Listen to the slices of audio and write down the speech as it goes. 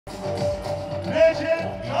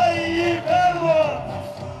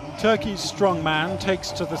Turkey's strongman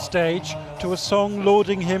takes to the stage to a song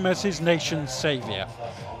lauding him as his nation's saviour,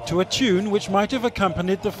 to a tune which might have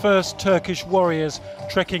accompanied the first Turkish warriors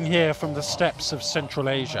trekking here from the steppes of Central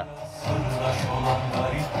Asia.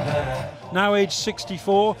 Now aged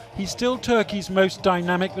 64, he's still Turkey's most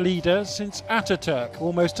dynamic leader since Ataturk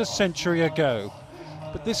almost a century ago.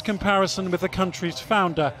 But this comparison with the country's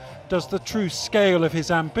founder does the true scale of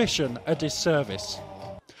his ambition a disservice.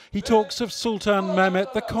 He talks of Sultan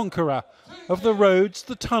Mehmet the Conqueror, of the roads,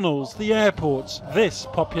 the tunnels, the airports this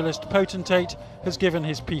populist potentate has given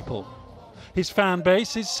his people. His fan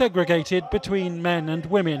base is segregated between men and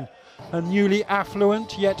women, a newly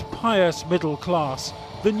affluent yet pious middle class,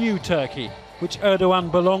 the new Turkey, which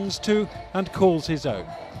Erdogan belongs to and calls his own.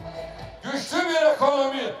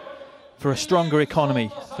 For a stronger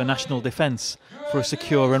economy, for national defence, for a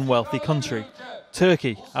secure and wealthy country.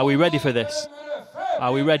 Turkey, are we ready for this?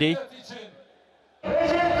 Are we ready?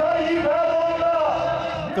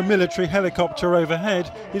 The military helicopter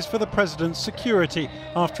overhead is for the president's security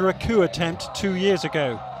after a coup attempt 2 years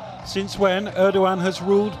ago. Since when Erdogan has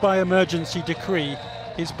ruled by emergency decree,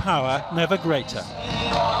 his power never greater.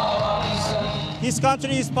 His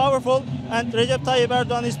country is powerful and Recep Tayyip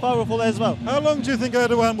Erdogan is powerful as well. How long do you think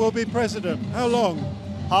Erdogan will be president? How long?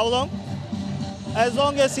 How long? As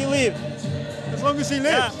long as he lives. As long as he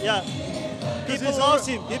lives? Yeah. People love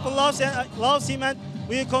him. People loves him and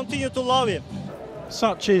we continue to love him.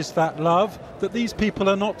 Such is that love that these people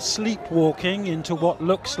are not sleepwalking into what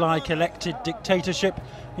looks like elected dictatorship.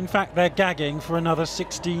 In fact, they're gagging for another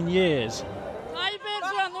 16 years.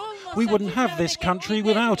 We wouldn't have this country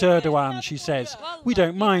without Erdogan, she says. We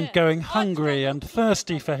don't mind going hungry and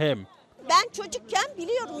thirsty for him.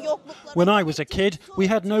 When I was a kid, we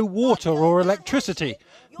had no water or electricity.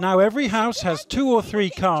 Now every house has 2 or 3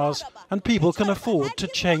 cars and people can afford to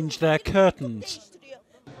change their curtains.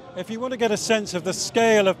 If you want to get a sense of the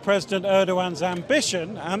scale of President Erdogan's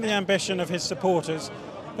ambition and the ambition of his supporters,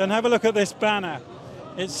 then have a look at this banner.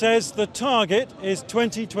 It says the target is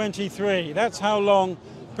 2023. That's how long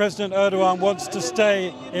President Erdogan wants to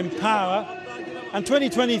stay in power. And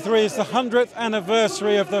 2023 is the 100th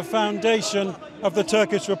anniversary of the foundation of the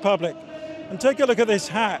Turkish Republic. And take a look at this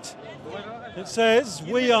hat. It says,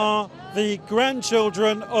 we are the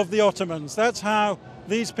grandchildren of the Ottomans. That's how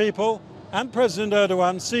these people and President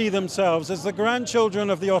Erdogan see themselves, as the grandchildren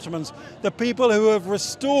of the Ottomans, the people who have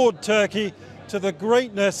restored Turkey to the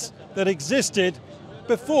greatness that existed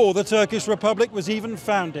before the Turkish Republic was even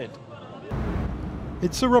founded.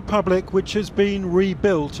 It's a republic which has been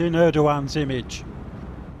rebuilt in Erdogan's image.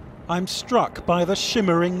 I'm struck by the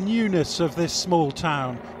shimmering newness of this small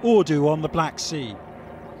town, Ordu on the Black Sea.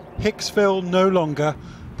 Hicksville no longer,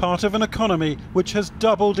 part of an economy which has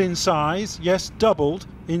doubled in size, yes, doubled,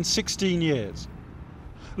 in 16 years.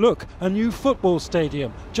 Look, a new football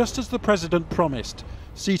stadium, just as the president promised,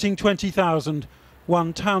 seating 20,000,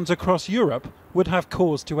 one towns across Europe would have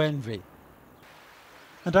cause to envy.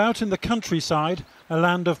 And out in the countryside, a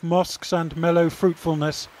land of mosques and mellow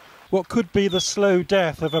fruitfulness, what could be the slow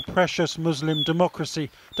death of a precious Muslim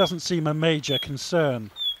democracy doesn't seem a major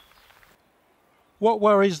concern. What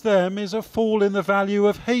worries them is a fall in the value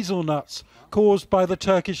of hazelnuts caused by the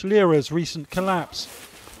Turkish lira's recent collapse.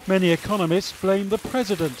 Many economists blame the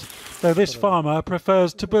president, though this farmer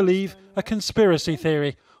prefers to believe a conspiracy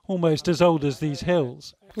theory almost as old as these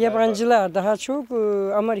hills. It's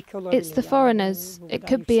the foreigners. It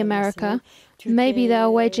could be America. Maybe they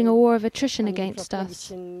are waging a war of attrition against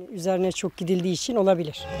us.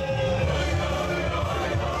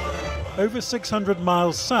 Over 600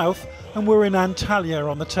 miles south, and we're in Antalya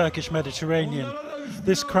on the Turkish Mediterranean.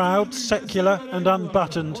 This crowd, secular and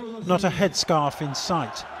unbuttoned, not a headscarf in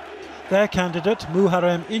sight. Their candidate,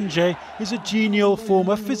 Muharrem İnce, is a genial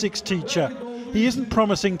former physics teacher. He isn't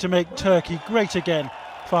promising to make Turkey great again.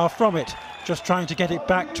 Far from it, just trying to get it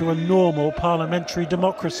back to a normal parliamentary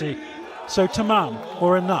democracy. So tamam,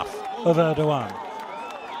 or enough, of Erdogan.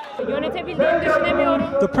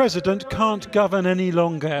 The president can't govern any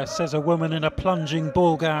longer, says a woman in a plunging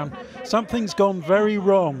ball gown. Something's gone very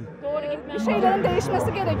wrong.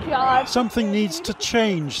 Something needs to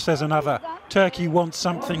change, says another. Turkey wants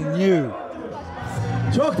something new.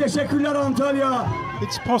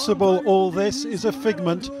 It's possible all this is a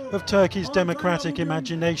figment of Turkey's democratic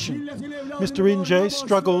imagination. Mr İnce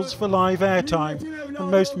struggles for live airtime,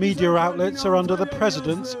 and most media outlets are under the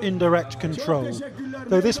president's indirect control.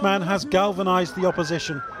 Though this man has galvanized the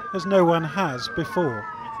opposition as no one has before.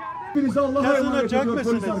 Kazanacak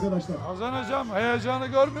mısınız? Kazanacağım. Heyecanı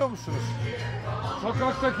görmüyor musunuz?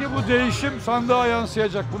 Sokaktaki bu değişim sandığa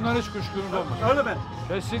yansıyacak. Bundan hiç kuşkunuz olmasın. Öyle mi?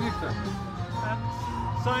 Kesinlikle.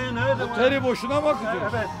 Sayın Erdogan. Teri boşuna mı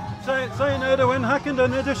akıtıyoruz? Evet. Sayın Erdogan hakkında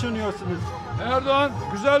ne düşünüyorsunuz? Erdoğan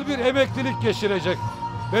güzel bir emeklilik geçirecek.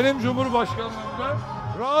 Benim Cumhurbaşkanlığımda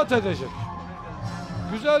rahat edecek.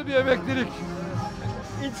 Güzel bir emeklilik.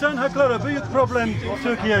 İnsan hakları büyük problem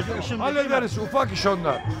Türkiye şimdi. Hallederiz, ufak iş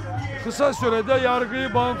onlar. Kısa sürede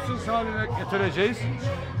yargıyı bağımsız haline getireceğiz.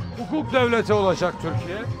 Hukuk devleti olacak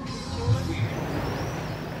Türkiye.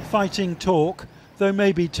 Fighting talk, though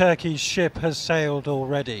maybe Turkey's ship has sailed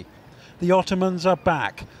already. The Ottomans are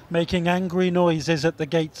back, making angry noises at the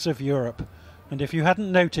gates of Europe. And if you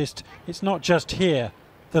hadn't noticed, it's not just here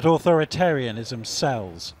that authoritarianism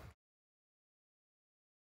sells.